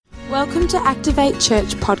Welcome to Activate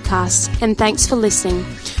Church podcast, and thanks for listening.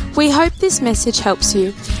 We hope this message helps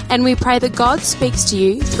you, and we pray that God speaks to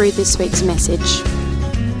you through this week's message.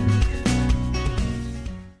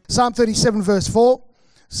 Psalm 37 verse 4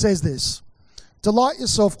 says this: "Delight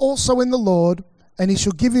yourself also in the Lord, and he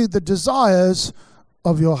shall give you the desires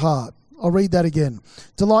of your heart." I'll read that again.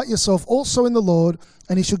 "Delight yourself also in the Lord,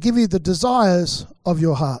 and he shall give you the desires of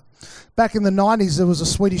your heart." Back in the 90s, there was a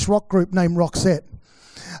Swedish rock group named Roxette.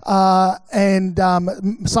 Some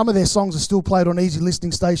of their songs are still played on easy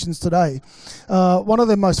listening stations today. One of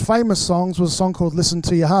their most famous songs was a song called "Listen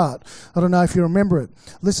to Your Heart." I don't know if you remember it.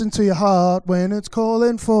 Listen to your heart when it's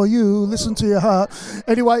calling for you. Listen to your heart.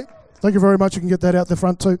 Anyway, thank you very much. You can get that out the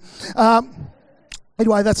front too.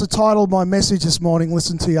 Anyway, that's the title of my message this morning,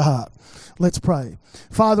 Listen to Your Heart. Let's pray.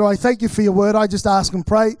 Father, I thank you for your word. I just ask and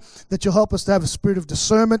pray that you'll help us to have a spirit of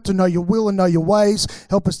discernment, to know your will and know your ways.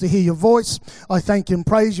 Help us to hear your voice. I thank you and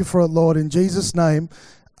praise you for it, Lord. In Jesus' name,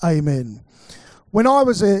 amen. When I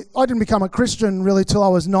didn't become a Christian really till I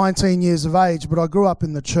was 19 years of age, but I grew up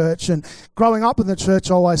in the church. And growing up in the church,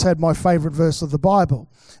 I always had my favourite verse of the Bible,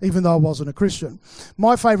 even though I wasn't a Christian.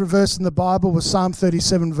 My favourite verse in the Bible was Psalm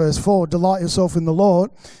 37 verse 4, "Delight yourself in the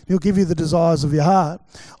Lord, he'll give you the desires of your heart."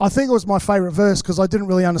 I think it was my favourite verse because I didn't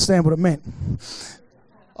really understand what it meant.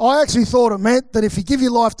 I actually thought it meant that if you give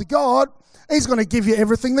your life to God, he's going to give you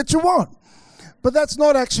everything that you want. But that's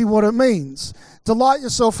not actually what it means. Delight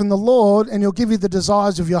yourself in the Lord, and he'll give you the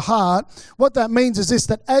desires of your heart. What that means is this: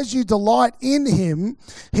 that as you delight in him,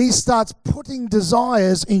 he starts putting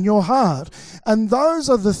desires in your heart. And those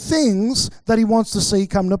are the things that he wants to see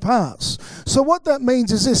come to pass. So what that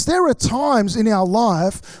means is this: there are times in our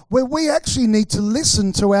life where we actually need to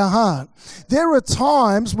listen to our heart. There are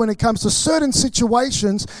times when it comes to certain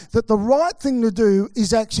situations that the right thing to do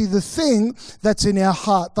is actually the thing that's in our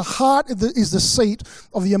heart. The heart is the seat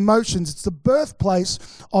of the emotions. It's the birthplace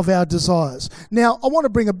of our desires. Now, I want to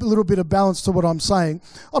bring a little bit of balance to what I'm saying.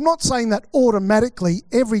 I'm not saying that automatically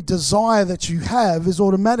every desire that you have is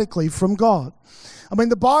automatically from God. I mean,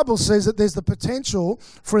 the Bible says that there's the potential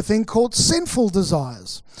for a thing called sinful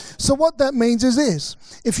desires. So what that means is this: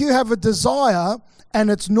 if you have a desire and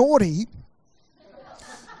it's naughty,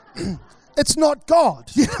 it's not God.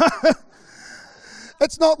 You know?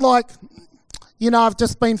 It's not like, I've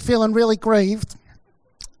just been feeling really grieved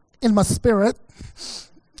in my spirit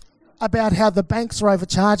about how the banks are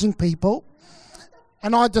overcharging people,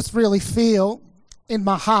 and I just really feel in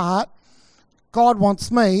my heart God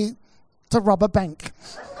wants me to rob a bank.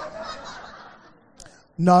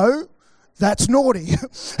 No, that's naughty.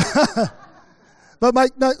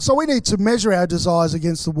 So we need to measure our desires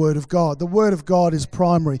against the Word of God. The Word of God is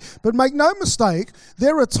primary. But make no mistake,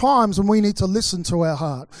 there are times when we need to listen to our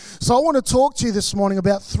heart. So I want to talk to you this morning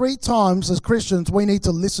about 3 times as Christians we need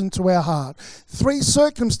to listen to our heart. 3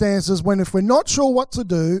 circumstances when, if we're not sure what to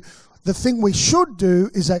do, the thing we should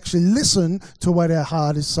do is actually listen to what our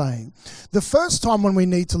heart is saying. The first time when we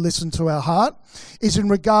need to listen to our heart is in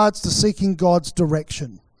regards to seeking God's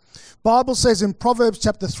direction. Bible says in Proverbs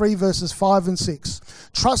chapter 3 verses 5 and 6,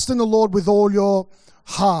 "Trust in the Lord with all your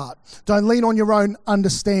heart. Don't lean on your own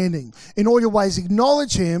understanding. In all your ways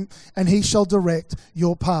acknowledge him, and he shall direct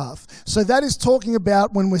your path." So that is talking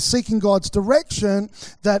about when we're seeking God's direction,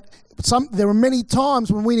 that there are many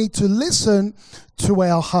times when we need to listen to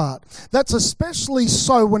our heart. That's especially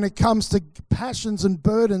so when it comes to passions and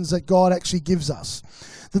burdens that God actually gives us.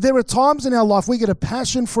 That there are times in our life we get a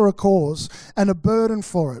passion for a cause and a burden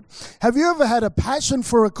for it. Have you ever had a passion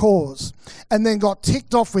for a cause and then got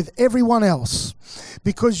ticked off with everyone else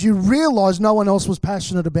because you realize no one else was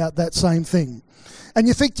passionate about that same thing? And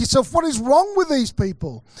you think to yourself, what is wrong with these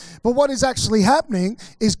people? But what is actually happening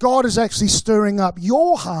is God is actually stirring up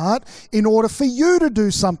your heart in order for you to do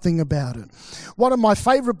something about it. One of my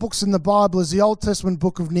favorite books in the Bible is the Old Testament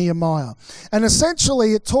book of Nehemiah. And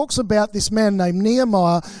essentially it talks about this man named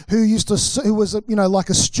Nehemiah who was like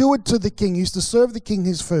a steward to the king, used to serve the king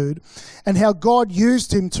his food, and how God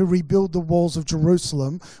used him to rebuild the walls of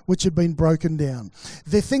Jerusalem, which had been broken down.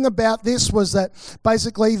 The thing about this was that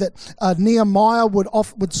basically that Nehemiah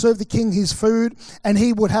would serve the king his food, and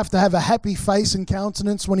he would have to have a happy face and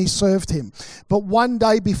countenance when he served him. But one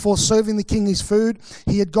day before serving the king his food,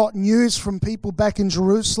 he had got news from people back in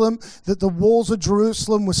Jerusalem that the walls of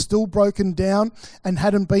Jerusalem were still broken down and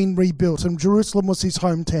hadn't been rebuilt, and Jerusalem was his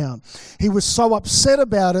hometown. He was so upset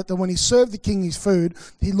about it that when he served the king his food,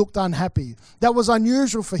 he looked unhappy. That was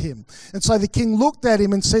unusual for him. And so the king looked at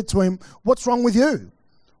him and said to him, "What's wrong with you?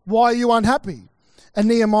 Why are you unhappy?" And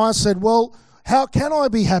Nehemiah said, "Well, How can I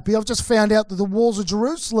be happy? I've just found out that the walls of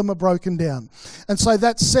Jerusalem are broken down. And so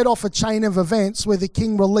that set off a chain of events where the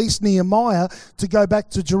king released Nehemiah to go back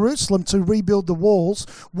to Jerusalem to rebuild the walls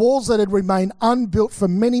that had remained unbuilt for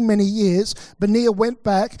many, many years. But Nehemiah went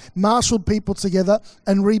back, marshaled people together,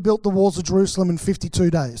 and rebuilt the walls of Jerusalem in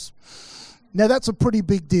 52 days. Now that's a pretty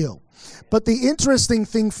big deal. But the interesting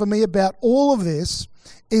thing for me about all of this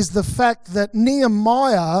is the fact that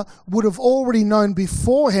Nehemiah would have already known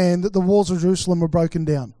beforehand that the walls of Jerusalem were broken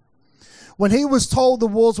down. When he was told the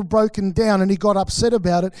walls were broken down and he got upset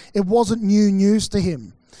about it, it wasn't new news to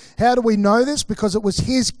him. How do we know this? Because it was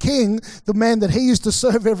his king, the man that he used to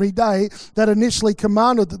serve every day, that initially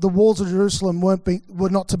commanded that the walls of Jerusalem were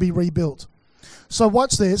not to be rebuilt. So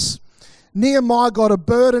watch this. Nehemiah got a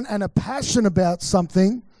burden and a passion about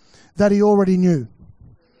something that he already knew.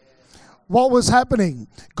 What was happening?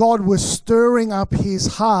 God was stirring up his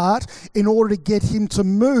heart in order to get him to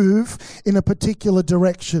move in a particular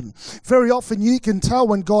direction. Very often you can tell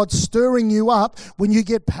when God's stirring you up, when you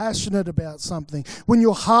get passionate about something, when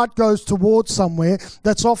your heart goes towards somewhere,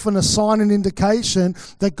 that's often a sign and indication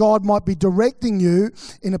that God might be directing you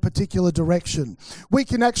in a particular direction. We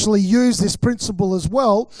can actually use this principle as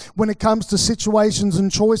well when it comes to situations and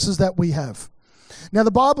choices that we have. Now,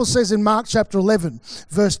 the Bible says in Mark chapter 11,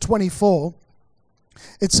 verse 24,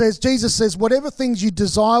 it says, Jesus says, whatever things you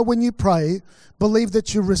desire when you pray, believe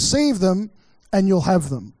that you receive them and you'll have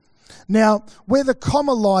them. Now, where the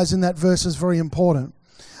comma lies in that verse is very important.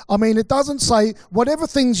 I mean, it doesn't say, whatever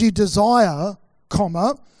things you desire,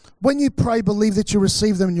 comma, when you pray, believe that you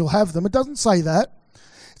receive them and you'll have them. It doesn't say that.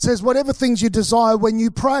 It says, whatever things you desire when you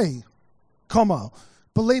pray, comma,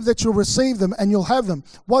 believe that you'll receive them and you'll have them.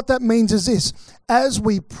 What that means is this. As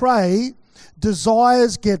we pray,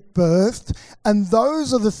 desires get birthed, and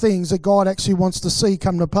those are the things that God actually wants to see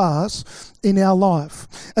come to pass in our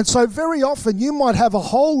life. And so very often you might have a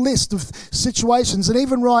whole list of situations, and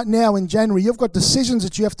even right now in January, you've got decisions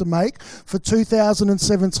that you have to make for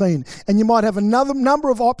 2017. And you might have another number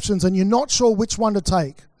of options and you're not sure which one to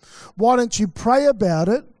take. Why don't you pray about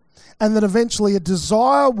it? And then eventually a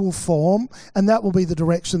desire will form, and that will be the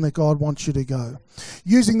direction that God wants you to go.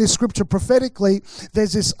 Using this scripture prophetically,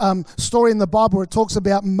 there's this story in the Bible where it talks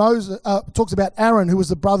about Aaron, who was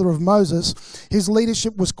the brother of Moses. His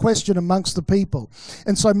leadership was questioned amongst the people.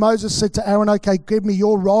 And so Moses said to Aaron, okay, give me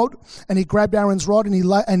your rod. And he grabbed Aaron's rod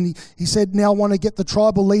and he said, now I want to get the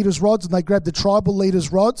tribal leaders' rods. And they grabbed the tribal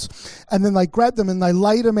leaders' rods. And then they grabbed them and they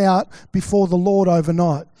laid them out before the Lord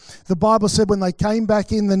overnight. The Bible said when they came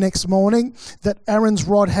back in the next morning that Aaron's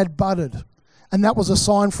rod had budded. And that was a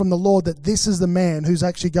sign from the Lord that this is the man who's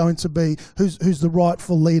actually going to be, who's the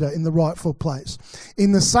rightful leader in the rightful place.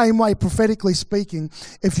 In the same way, prophetically speaking,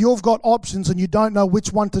 if you've got options and you don't know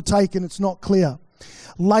which one to take and it's not clear,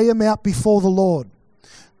 lay them out before the Lord.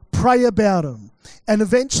 Pray about them. And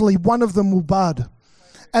eventually one of them will bud.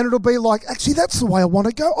 And it'll be like, actually, that's the way I want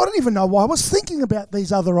to go. I don't even know why I was thinking about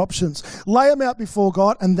these other options. Lay them out before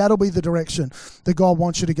God, and that'll be the direction that God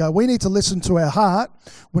wants you to go. We need to listen to our heart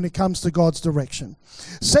when it comes to God's direction.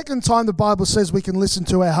 Second time the Bible says we can listen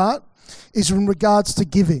to our heart is in regards to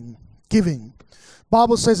giving. Giving.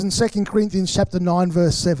 Bible says in 2 Corinthians chapter 9,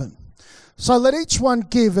 verse 7, so let each one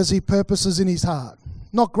give as he purposes in his heart,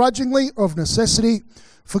 not grudgingly or of necessity,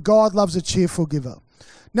 for God loves a cheerful giver.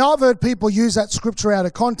 Now, I've heard people use that scripture out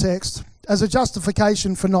of context as a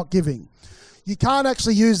justification for not giving. You can't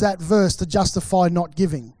actually use that verse to justify not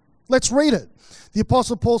giving. Let's read it. The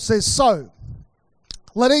Apostle Paul says, so,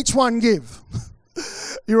 let each one give.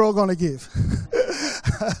 You're all going to give.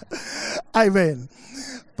 Amen.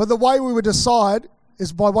 But the way we would decide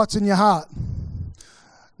is by what's in your heart,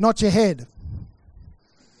 not your head.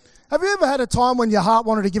 Have you ever had a time when your heart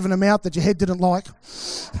wanted to give an amount that your head didn't like?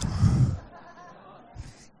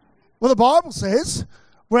 Well, the Bible says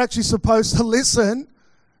we're actually supposed to listen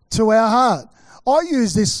to our heart. I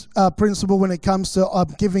use this principle when it comes to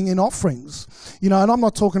giving in offerings, and I'm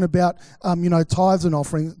not talking about, tithes and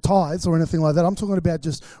offerings, tithes or anything like that. I'm talking about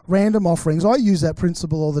just random offerings. I use that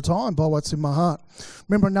principle all the time by what's in my heart.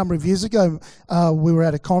 Remember a number of years ago, we were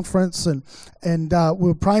at a conference and we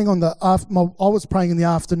were praying I was praying in the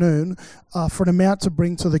afternoon for an amount to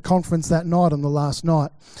bring to the conference that night on the last night.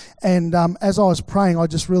 And as I was praying, I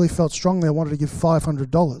just really felt strongly I wanted to give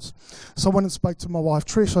 $500. So I went and spoke to my wife,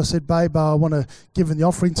 Trish. I said, babe, I want to give in the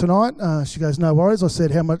offering tonight. She goes, no worries. I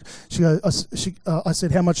said, how much? I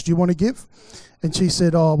said, how much do you want to give? And she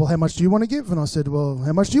said, oh, well, how much do you want to give? And I said, well,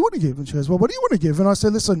 how much do you want to give? And she goes, well, what do you want to give? And I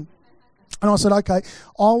said, listen. And I said, okay,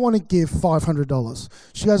 I want to give $500.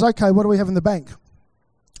 She goes, okay, what do we have in the bank?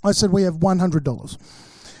 I said, we have $100.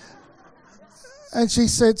 And she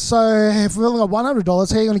said, so if we've only got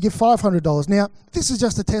 $100, how are you going to give $500? Now, this is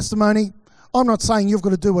just a testimony. I'm not saying you've got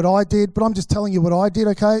to do what I did, but I'm just telling you what I did,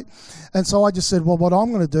 okay? And so I just said, well, what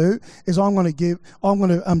I'm going to do is I'm going to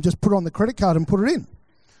just put it on the credit card and put it in.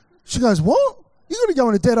 She goes, what? You're going to go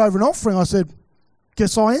into debt over an offering? I said,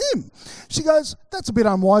 guess I am. She goes, that's a bit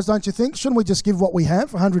unwise, don't you think? Shouldn't we just give what we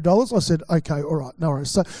have, $100? I said, okay, all right, no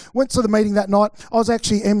worries. So went to the meeting that night. I was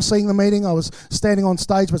actually emceeing the meeting. I was standing on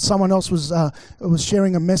stage, but someone else was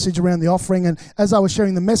sharing a message around the offering. And as I was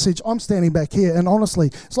sharing the message, I'm standing back here. And honestly,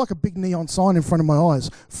 it's like a big neon sign in front of my eyes.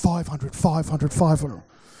 500, 500, 500.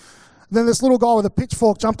 Then this little guy with a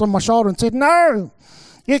pitchfork jumped on my shoulder and said, no,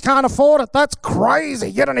 you can't afford it. That's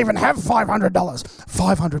crazy. You don't even have $500.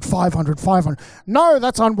 500, 500, 500. No,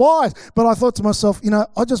 that's unwise. But I thought to myself,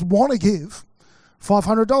 I just want to give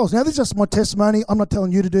 $500. Now, this is just my testimony. I'm not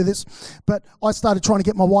telling you to do this. But I started trying to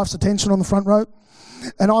get my wife's attention on the front row.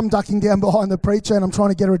 And I'm ducking down behind the preacher and I'm trying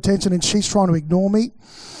to get her attention and she's trying to ignore me.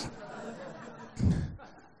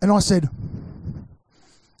 And I said,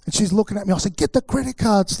 and she's looking at me. I said, get the credit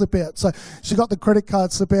card slip out. So she got the credit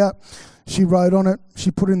card slip out. She wrote on it,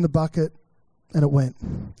 she put it in the bucket, and it went.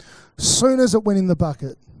 As soon as it went in the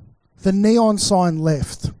bucket, the neon sign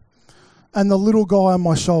left, and the little guy on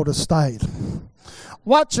my shoulder stayed.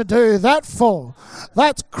 What you do that for?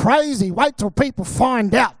 That's crazy. Wait till people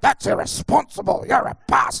find out. That's irresponsible. You're a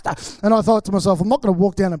pastor. And I thought to myself, I'm not going to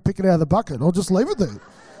walk down and pick it out of the bucket. I'll just leave it there.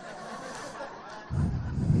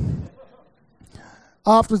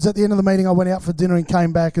 Afterwards, at the end of the meeting, I went out for dinner and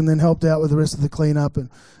came back and then helped out with the rest of the clean-up. And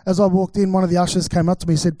as I walked in, one of the ushers came up to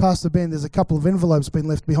me and said, Pastor Ben, there's a couple of envelopes been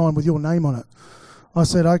left behind with your name on it. I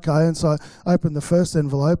said, okay. And so I opened the first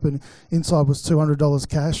envelope and inside was $200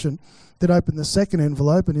 cash. And then opened the second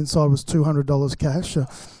envelope and inside was $200 cash.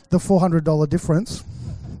 The $400 difference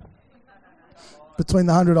between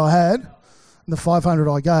the 100 I had and the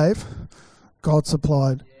 500 I gave, God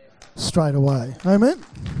supplied straight away. Amen?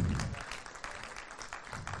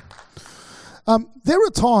 There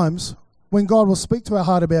are times when God will speak to our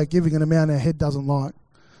heart about giving an amount our head doesn't like.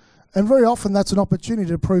 And very often that's an opportunity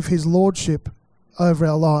to prove his lordship over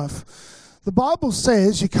our life. The Bible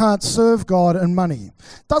says you can't serve God and money.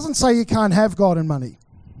 It doesn't say you can't have God and money.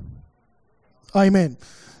 Amen.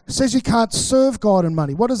 It says you can't serve God and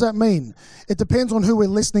money. What does that mean? It depends on who we're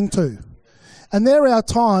listening to. And there are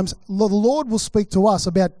times the Lord will speak to us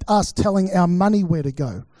about us telling our money where to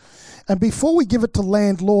go. And before we give it to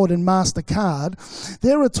Landlord and MasterCard,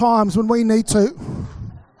 there are times when we need to...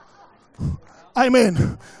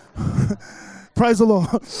 Amen. Praise the Lord.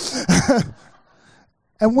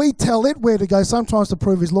 And we tell it where to go, sometimes to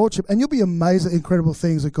prove his lordship. And you'll be amazed at incredible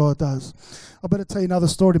things that God does. I better tell you another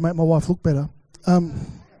story to make my wife look better. There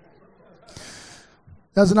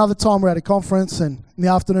was another time we were at a conference, and in the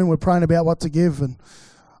afternoon we're praying about what to give. And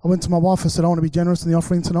I went to my wife and said, I want to be generous in the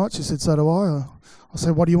offering tonight. She said, so do I. I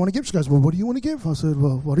said, what do you want to give? She goes, well, what do you want to give? I said,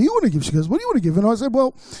 well, what do you want to give? She goes, what do you want to give? And I said,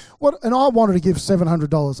 well, what? And I wanted to give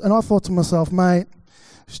 $700. And I thought to myself, mate,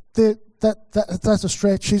 that's a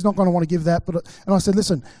stretch. She's not going to want to give that. And I said,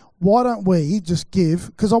 listen, why don't we just give?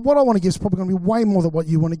 Because what I want to give is probably going to be way more than what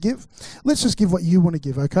you want to give. Let's just give what you want to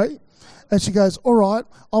give, okay? And she goes, all right,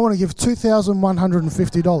 I want to give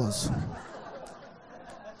 $2,150.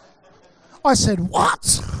 I said,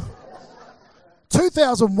 what?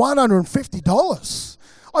 $2,150.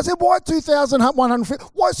 I said, why $2,150?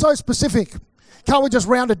 Why so specific? Can't we just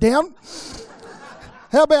round it down?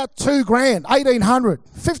 How about $2,000, $1,800,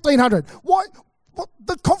 $1,500? Why? What?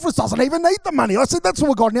 The conference doesn't even need the money. I said, that's all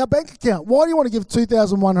we've got in our bank account. Why do you want to give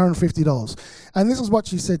 $2,150? And this is what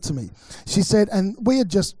she said to me. She said, and we had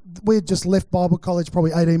just left Bible college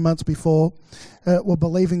probably 18 months before. We're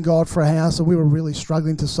believing God for a house, and we were really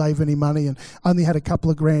struggling to save any money and only had a couple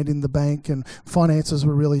of grand in the bank, and finances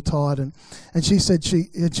were really tight. And she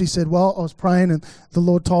said, well, I was praying and the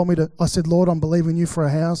Lord told me to, I said, Lord, I'm believing you for a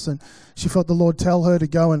house. And she felt the Lord tell her to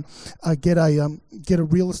go and get a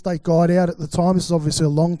real estate guide out at the time. This is obviously a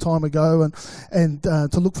long time ago, and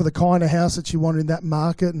to look for the kind of house that she wanted in that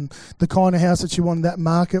market. And the kind of house that she wanted in that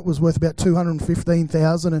market was worth about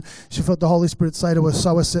 $215,000. And she felt the Holy Spirit say to her,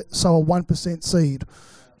 sow a 1% seed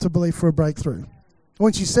to believe for a breakthrough.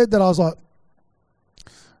 When she said that, I was like,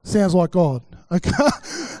 sounds like God. Okay.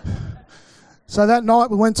 So that night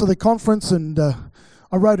we went to the conference and I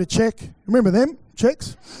wrote a check. Remember them?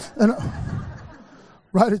 Checks? And I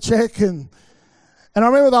wrote a check and I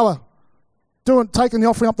remember they were taking the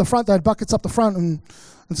offering up the front. They had buckets up the front and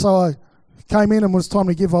so I came in and when it was time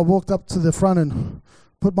to give, I walked up to the front and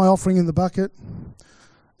put my offering in the bucket.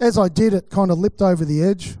 As I did, it kind of lipped over the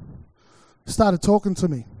edge, started talking to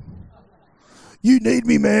me. You need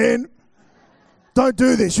me, man. don't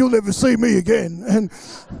do this, you'll never see me again.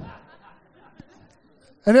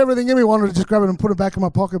 And everything in me wanted to just grab it and put it back in my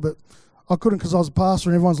pocket, but I couldn't because I was a pastor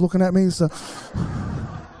and everyone's looking at me. So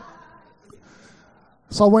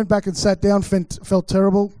I went back and sat down, felt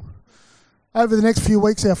terrible. Over the next few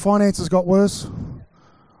weeks, our finances got worse.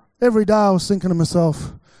 Every day I was thinking to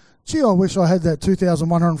myself, gee, I wish I had that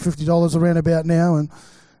 $2,150 around about now. And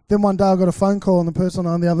then one day I got a phone call and the person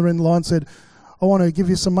on the other end of the line said, I want to give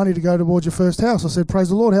you some money to go towards your first house. I said, praise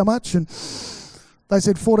the Lord, how much? And they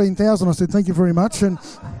said $14,000. I said, thank you very much. And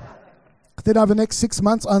then over the next 6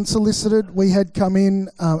 months, unsolicited, we had come in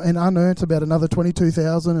and unearned about another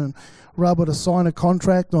 $22,000 and were able to sign a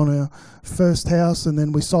contract on our first house, and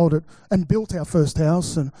then we sold it and built our first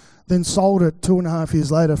house and then sold it 2.5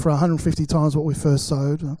 years later for 150 times what we first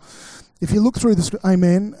sold. If you look through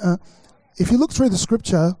if you look through the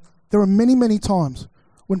scripture, there are many, many times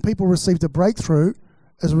when people received a breakthrough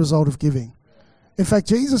as a result of giving. In fact,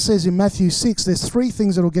 Jesus says in Matthew 6, there's 3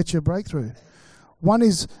 things that will get you a breakthrough. One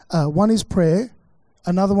is prayer,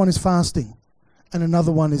 another one is fasting, and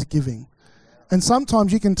another one is giving. And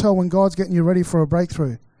sometimes you can tell when God's getting you ready for a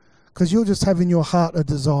breakthrough because you'll just have in your heart a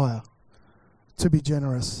desire to be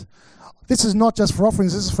generous. This is not just for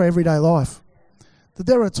offerings, this is for everyday life. That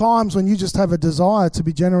there are times when you just have a desire to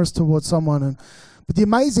be generous towards someone. But the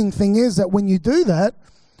amazing thing is that when you do that,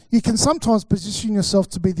 you can sometimes position yourself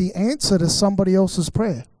to be the answer to somebody else's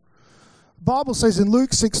prayer. The Bible says in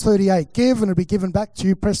Luke 6:38, give and it'll be given back to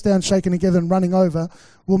you, pressed down, shaken together and running over,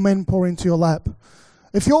 will men pour into your lap.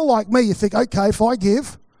 If you're like me, you think, okay, if I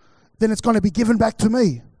give, then it's going to be given back to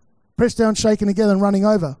me. Pressed down, shaken together and running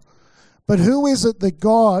over. But who is it that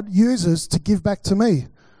God uses to give back to me?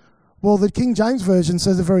 Well, the King James Version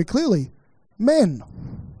says it very clearly. Men.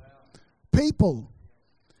 People.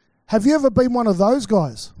 Have you ever been one of those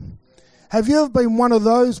guys? Have you ever been one of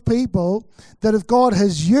those people that God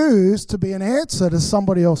has used to be an answer to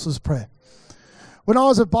somebody else's prayer? When I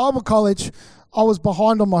was at Bible college, I was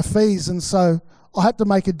behind on my fees, and so I had to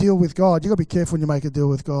make a deal with God. You've got to be careful when you make a deal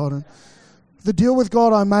with God. And the deal with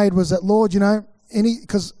God I made was that, Lord,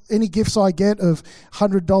 because any gifts I get of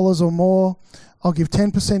 $100 or more, I'll give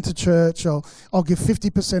 10% to church, I'll give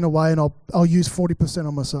 50% away, and I'll use 40%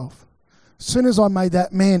 on myself. As soon as I made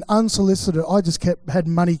that, man, unsolicited, I just had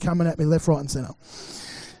money coming at me left, right and centre.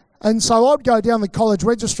 And so I'd go down the college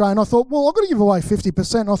registrar and I thought, well, I've got to give away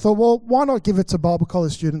 50%. And I thought, well, why not give it to Bible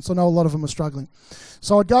college students? I know a lot of them are struggling.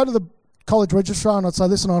 So I'd go to the college registrar and I'd say,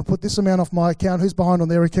 listen, I'll put this amount off my account. Who's behind on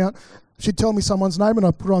their account? She'd tell me someone's name and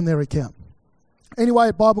I'd put it on their account. Anyway,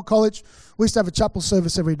 at Bible college, we used to have a chapel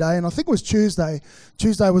service every day, and I think it was Tuesday.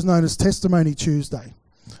 Tuesday was known as Testimony Tuesday.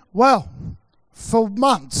 Well, for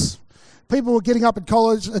months, people were getting up at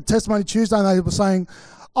college at Testimony Tuesday and they were saying,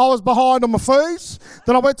 I was behind on my fees.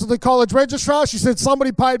 Then I went to the college registrar. She said,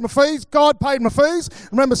 somebody paid my fees. God paid my fees. I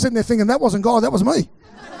remember sitting there thinking, that wasn't God, that was me.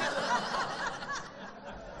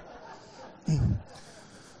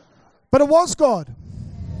 But it was God.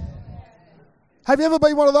 Have you ever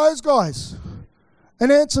been one of those guys? An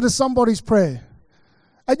answer to somebody's prayer.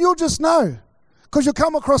 And you'll just know, because you'll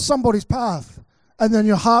come across somebody's path and then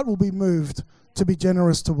your heart will be moved to be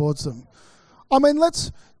generous towards them. I mean,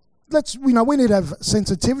 we need to have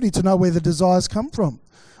sensitivity to know where the desires come from.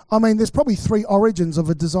 I mean, there's probably 3 origins of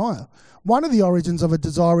a desire. One of the origins of a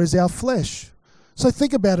desire is our flesh. So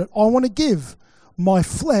think about it. I want to give. My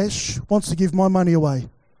flesh wants to give my money away.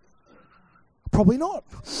 Probably not.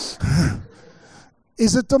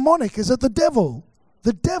 Is it demonic? Is it the devil?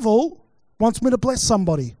 The devil wants me to bless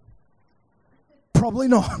somebody. Probably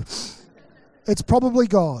not. It's probably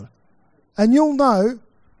God. And you'll know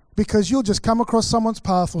because you'll just come across someone's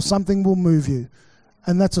path or something will move you.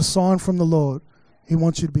 And that's a sign from the Lord. He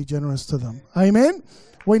wants you to be generous to them. Amen?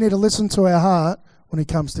 We need to listen to our heart when it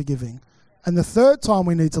comes to giving. And the third time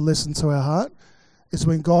we need to listen to our heart is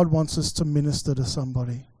when God wants us to minister to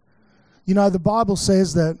somebody. You know, the Bible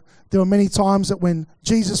says that there were many times that when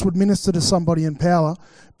Jesus would minister to somebody in power,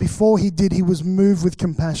 before he did, he was moved with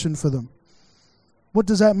compassion for them. What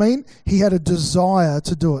does that mean? He had a desire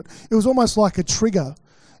to do it. It was almost like a trigger.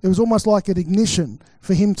 It was almost like an ignition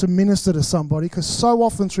for him to minister to somebody, because so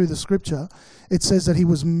often through the scripture, it says that he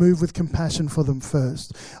was moved with compassion for them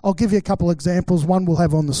first. I'll give you a couple of examples. One we'll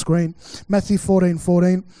have on the screen. Matthew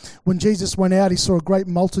 14:14. When Jesus went out, he saw a great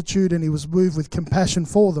multitude and he was moved with compassion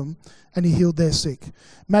for them and he healed their sick.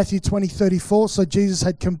 Matthew 20:34. So Jesus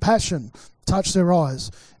had compassion, touched their eyes,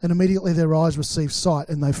 and immediately their eyes received sight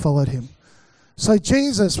and they followed him. So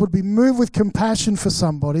Jesus would be moved with compassion for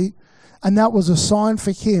somebody, and that was a sign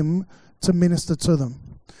for him to minister to them.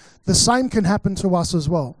 The same can happen to us as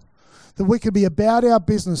well. That we could be about our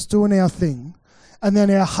business, doing our thing, and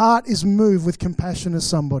then our heart is moved with compassion to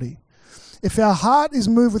somebody. If our heart is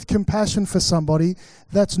moved with compassion for somebody,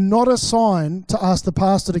 that's not a sign to ask the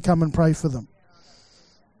pastor to come and pray for them.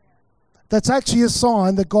 That's actually a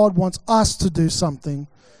sign that God wants us to do something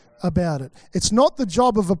about it. It's not the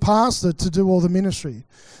job of a pastor to do all the ministry.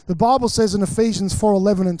 The Bible says in Ephesians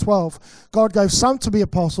 4:11 and 12, God gave some to be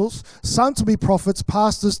apostles, some to be prophets,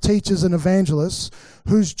 pastors, teachers, and evangelists,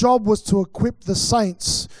 whose job was to equip the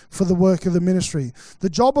saints for the work of the ministry. The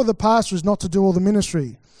job of the pastor is not to do all the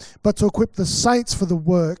ministry, but to equip the saints for the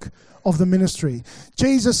work of the ministry.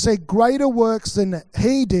 Jesus said, greater works than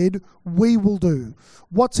he did, we will do.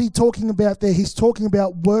 What's he talking about there? He's talking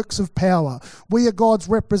about works of power. We are God's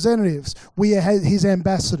representatives. We are his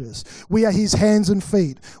ambassadors. We are his hands and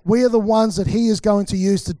feet. We are the ones that he is going to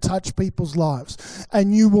use to touch people's lives.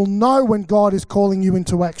 And you will know when God is calling you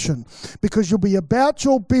into action, because you'll be about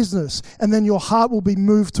your business and then your heart will be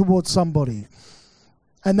moved towards somebody.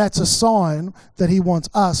 And that's a sign that he wants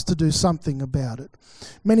us to do something about it.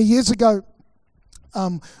 Many years ago,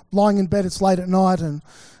 lying in bed, it's late at night, and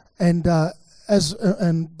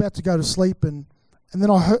about to go to sleep, and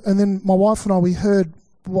then my wife and I, we heard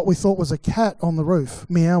what we thought was a cat on the roof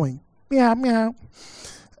meowing, meow meow.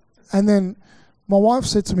 And then my wife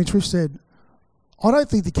said to me, Trish said, I don't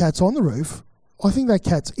think the cat's on the roof. I think that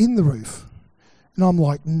cat's in the roof. And I'm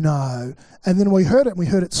like, no. And then we heard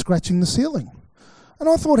it scratching the ceiling. And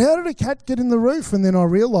I thought, how did a cat get in the roof? And then I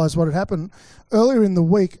realised what had happened. Earlier in the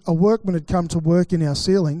week, a workman had come to work in our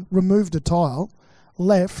ceiling, removed a tile,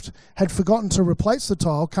 left, had forgotten to replace the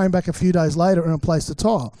tile, came back a few days later and replaced the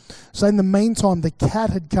tile. So in the meantime, the cat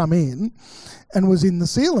had come in and was in the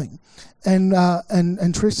ceiling. And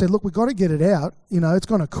Trish said, look, we've got to get it out. You know, it's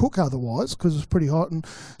going to cook otherwise, because it's pretty hot. And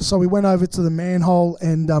so we went over to the manhole,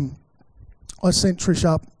 and I sent Trish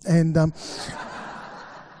up, and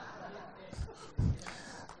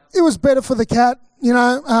it was better for the cat, you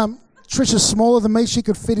know. Trish is smaller than me. She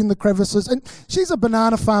could fit in the crevices. And she's a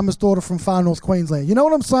banana farmer's daughter from far north Queensland. You know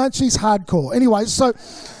what I'm saying? She's hardcore. Anyway, so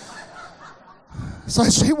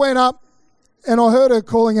she went up, and I heard her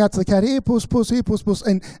calling out to the cat, here, puss, puss, here, puss, puss.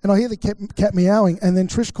 And I hear the cat meowing. And then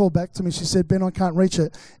Trish called back to me. She said, Ben, I can't reach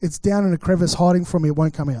it. It's down in a crevice hiding from me. It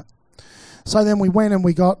won't come out. So then we went and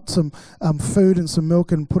we got some food and some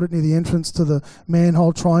milk and put it near the entrance to the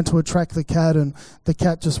manhole, trying to attract the cat, and the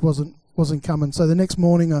cat just wasn't coming. So the next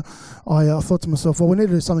morning, I thought to myself, well, we need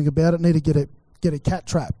to do something about it. Need to get a cat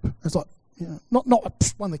trap. It's like, you know,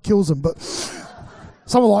 not one that kills them, but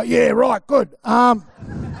someone like, yeah, right, good. One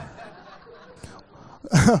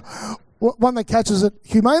that catches it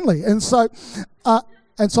humanely. And so I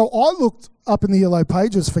looked up in the Yellow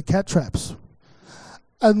Pages for cat traps.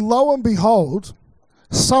 And lo and behold,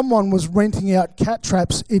 someone was renting out cat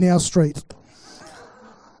traps in our street.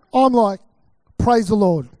 I'm like, praise the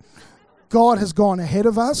Lord. God has gone ahead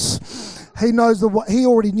of us. He knows he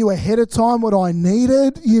already knew ahead of time what I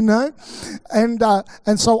needed, you know. And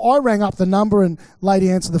so I rang up the number, and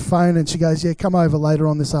lady answered the phone, and she goes, yeah, come over later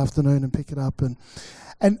on this afternoon and pick it up. And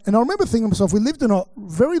I remember thinking to myself, we lived in a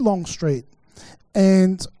very long street,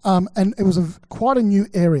 and it was quite a new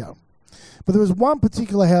area. But there was one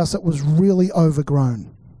particular house that was really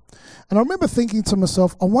overgrown. And I remember thinking to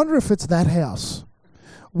myself, I wonder if it's that house.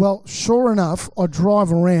 Well, sure enough, I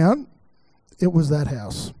drive around, it was that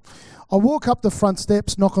house. I walk up the front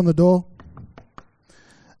steps, knock on the door.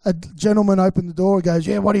 A gentleman opened the door and goes,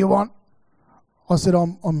 yeah, what do you want? I said,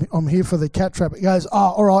 I'm here for the cat trap. He goes,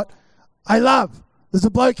 oh, all right. Hey, love, there's a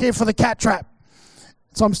bloke here for the cat trap.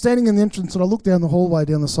 So I'm standing in the entrance, and I look down the hallway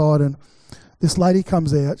down the side, and this lady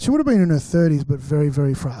comes out. She would have been in her 30s, but very,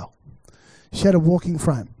 very frail. She had a walking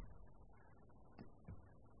frame.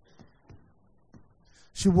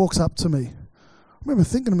 She walks up to me. I remember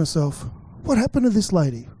thinking to myself, what happened to this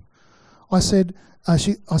lady? I said, hi,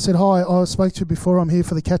 I spoke to you before. I'm here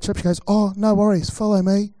for the cat trap. She goes, oh, no worries, follow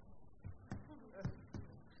me.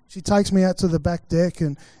 She takes me out to the back deck,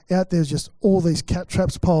 and out there's just all these cat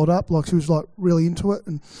traps piled up, like she was like really into it.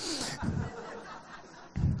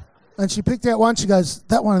 And she picked out one. She goes,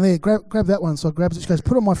 that one there, grab that one. So I grabbed it. She goes,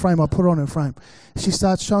 put it on my frame. I put it on her frame. She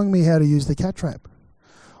starts showing me how to use the cat trap.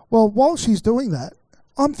 Well, while she's doing that,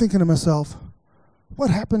 I'm thinking to myself, what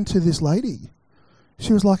happened to this lady?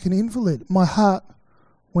 She was like an invalid. My heart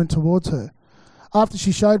went towards her. After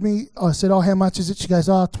she showed me, I said, oh, how much is it? She goes,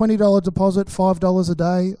 oh, $20 deposit, $5 a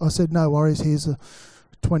day. I said, no worries, here's the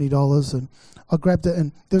 $20. And I grabbed it,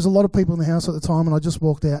 and there was a lot of people in the house at the time, and I just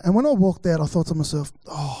walked out. And when I walked out, I thought to myself,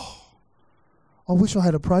 oh, I wish I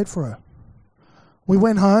had prayed for her. We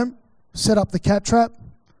went home, set up the cat trap.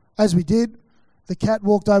 As we did, the cat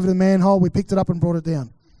walked over to the manhole. We picked it up and brought it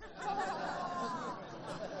down.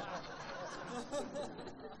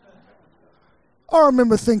 I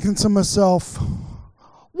remember thinking to myself,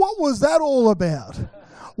 what was that all about?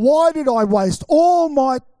 Why did I waste all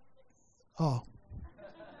my... I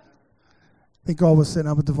think God was setting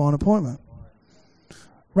up a divine appointment.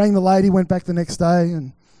 Rang the lady, went back the next day,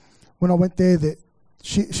 and when I went there,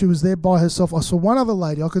 she was there by herself. I saw one other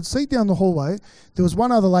lady. I could see down the hallway, there was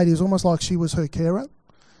one other lady. It was almost like she was her carer,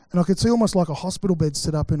 and I could see almost like a hospital bed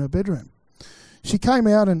set up in her bedroom. She came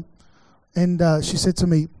out and she said to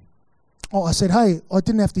me, I said, hey, I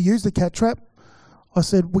didn't have to use the cat trap. I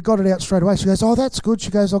said, we got it out straight away. She goes, oh, that's good. She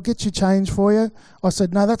goes, I'll get you change for you. I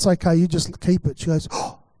said, no, that's okay. You just keep it. She goes,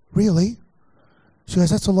 oh, really? She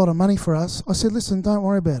goes, that's a lot of money for us. I said, listen, don't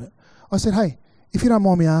worry about it. I said, hey, if you don't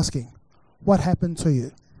mind me asking, what happened to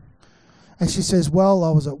you? And she says, well,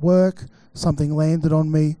 I was at work. Something landed on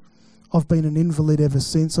me. I've been an invalid ever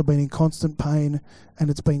since. I've been in constant pain, and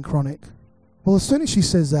it's been chronic. Well, as soon as she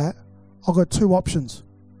says that, I've got two options.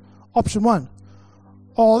 Option one,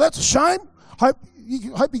 oh, that's a shame. Hope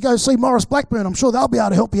you go see Morris Blackburn. I'm sure they'll be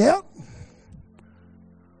able to help you out.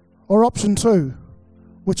 Or option two,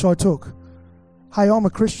 which I took. Hey, I'm a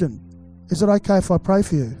Christian. Is it okay if I pray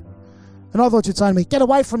for you? And I thought you'd say to me, get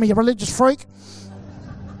away from me, you religious freak.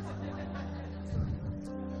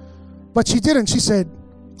 But she didn't. She said,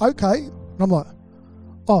 okay. And I'm like,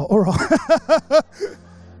 oh, all right.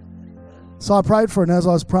 So I prayed for her, and as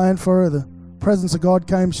I was praying for her, the presence of God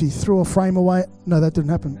came. She threw a frame away. No, that didn't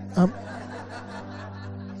happen.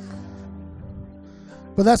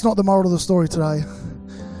 But that's not the moral of the story today.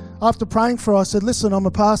 After praying for her, I said, listen, I'm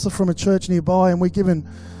a pastor from a church nearby, and we're given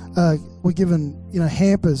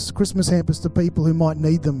hampers, Christmas hampers to people who might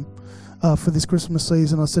need them for this Christmas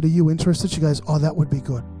season. I said, are you interested? She goes, oh, that would be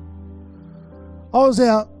good. I was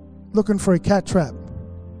out looking for a cat trap,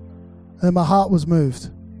 and my heart was moved.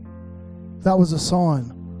 That was a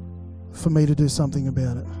sign for me to do something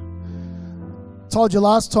about it. Told you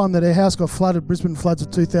last time that our house got flooded, Brisbane floods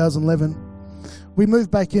of 2011. We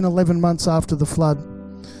moved back in 11 months after the flood.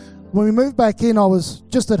 When we moved back in, I was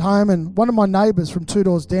just at home, and one of my neighbours from 2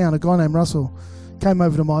 doors down, a guy named Russell, came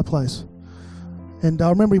over to my place. And I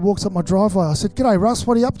remember he walks up my driveway. I said, g'day, Russ,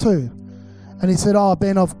 what are you up to? And he said, oh,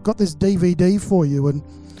 Ben, I've got this DVD for you. And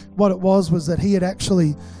what it was that he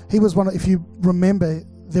was one of, if you remember,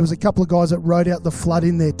 there was a couple of guys that rode out the flood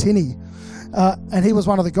in their tinny. And he was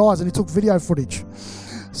one of the guys, and he took video footage.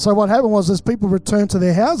 So what happened was, as people returned to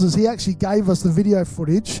their houses, he actually gave us the video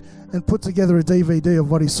footage and put together a DVD of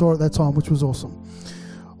what he saw at that time, which was awesome.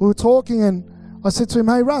 We were talking, and I said to him,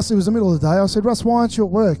 hey, Russ, it was the middle of the day. I said, Russ, why aren't you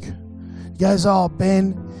at work? He goes, oh,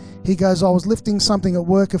 Ben. He goes, I was lifting something at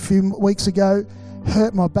work a few weeks ago,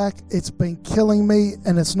 hurt my back. It's been killing me,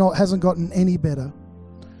 and hasn't gotten any better.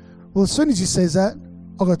 Well, as soon as he says that,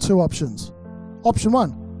 I've got two options. Option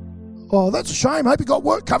one, oh, that's a shame. Hope you got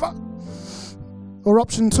work cover. Or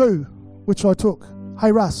option two, which I took.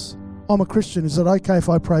 Hey, Russ, I'm a Christian. Is it okay if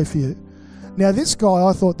I pray for you? Now, this guy,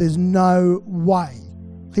 I thought there's no way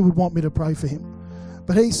he would want me to pray for him.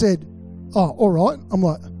 But he said, oh, all right. I'm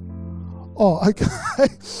like, oh, okay.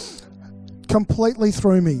 Completely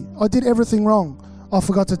threw me. I did everything wrong. I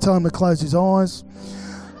forgot to tell him to close his eyes.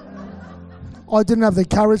 I didn't have the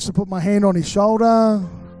courage to put my hand on his shoulder.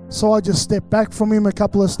 So I just stepped back from him a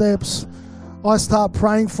couple of steps. I start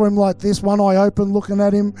praying for him like this, one eye open, looking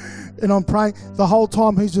at him, and I'm praying. The whole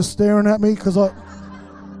time he's just staring at me because I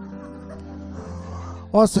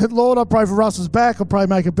said, Lord, I pray for Russ's back. I pray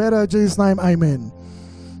make it better. In Jesus' name, amen.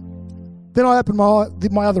 Then I opened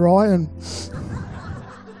my other eye, and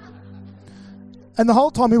the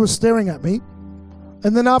whole time he was staring at me.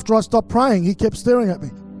 And then after I stopped praying, he kept staring at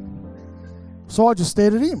me. So I just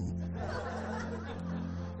stared at him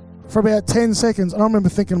for about 10 seconds. And I remember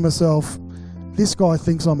thinking to myself, this guy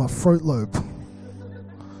thinks I'm a Fruit Loop.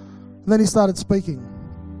 And then he started speaking.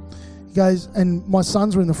 He goes, and my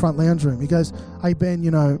sons were in the front lounge room. He goes, hey, Ben,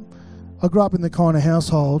 I grew up in the kind of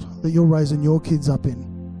household that you're raising your kids up in.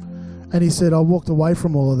 And he said, I walked away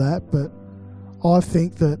from all of that, but I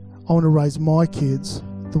think that I want to raise my kids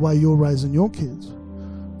the way you're raising your kids.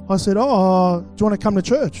 I said, oh, do you want to come to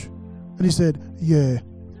church? And he said, yeah.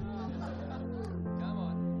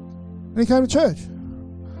 And he came to church.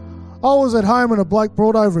 I was at home and a bloke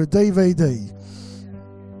brought over a DVD.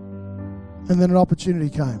 And then an opportunity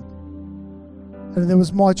came. And there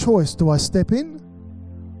was my choice. Do I step in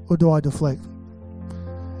or do I deflect?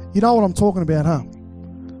 You know what I'm talking about, huh?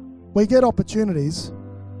 We get opportunities,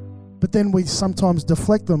 but then we sometimes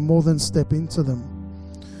deflect them more than step into them.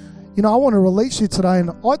 I want to release you today, and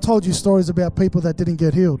I told you stories about people that didn't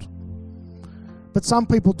get healed. But some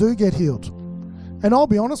people do get healed. And I'll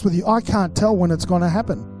be honest with you, I can't tell when it's going to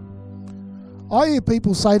happen. I hear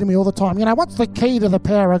people say to me all the time, what's the key to the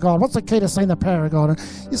power of God? What's the key to seeing the power of God? And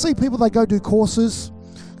you see people, they go do courses,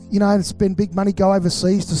 and spend big money, go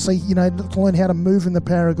overseas to see, to learn how to move in the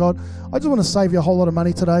power of God. I just want to save you a whole lot of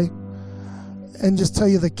money today and just tell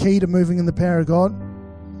you the key to moving in the power of God.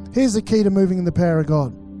 Here's the key to moving in the power of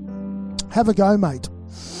God. Have a go, mate.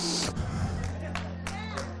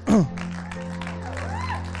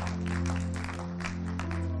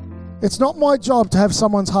 It's not my job to have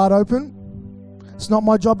someone's heart open. It's not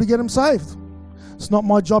my job to get them saved. It's not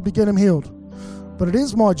my job to get them healed. But it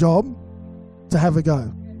is my job to have a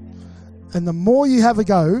go. And the more you have a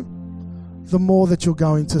go, the more that you're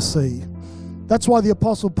going to see. That's why the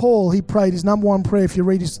Apostle Paul, he prayed his number one prayer. If you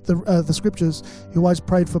read the scriptures, he always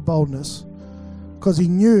prayed for boldness, because he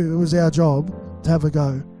knew it was our job to have a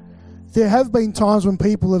go. There have been times when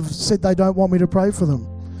people have said they don't want me to pray for them.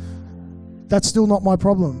 That's still not my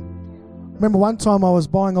problem. Remember one time I was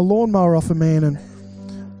buying a lawnmower off a man, and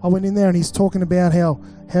I went in there and he's talking about how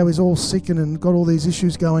he's all sick and got all these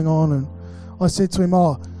issues going on. And I said to him,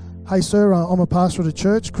 hey sir, I'm a pastor at a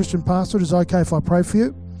church, Christian pastor. Is it okay if I pray for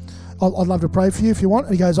you? I'd love to pray for you if you want.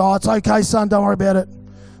 And he goes, it's okay son, don't worry about it.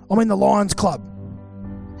 I'm in the Lions Club.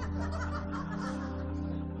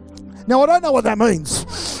 Now I don't know what that means.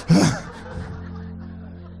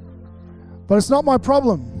 But it's not my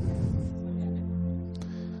problem.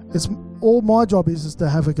 It's all my job is to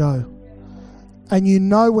have a go. And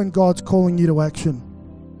when God's calling you to action,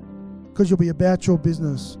 because you'll be about your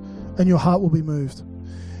business and your heart will be moved.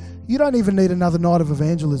 You don't even need another night of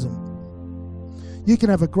evangelism. You can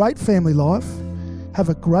have a great family life, have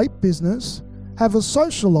a great business, have a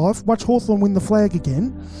social life, watch Hawthorn win the flag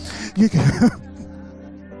again. You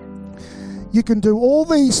can do all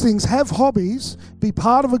these things, have hobbies, be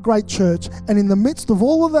part of a great church, and in the midst of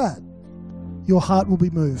all of that, your heart will be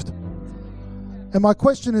moved. And my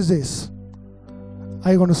question is this: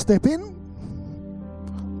 are you going to step in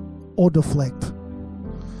or deflect?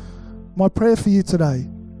 My prayer for you today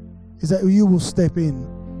is that you will step in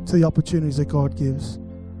to the opportunities that God gives.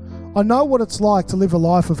 I know what it's like to live a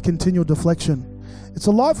life of continual deflection. It's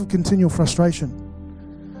a life of continual frustration.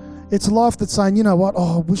 It's a life that's saying, I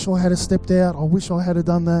wish I had stepped out. I wish I had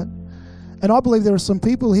done that. And I believe there are some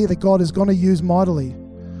people here that God is going to use mightily,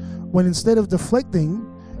 when instead of deflecting,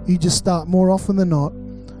 you just start more often than not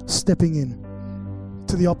stepping in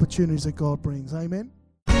to the opportunities that God brings. Amen.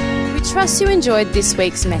 We trust you enjoyed this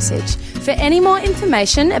week's message. For any more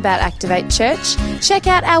information about Activate Church, check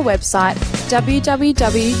out our website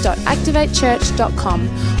www.activatechurch.com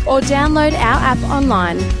or download our app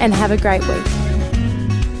online, and have a great week.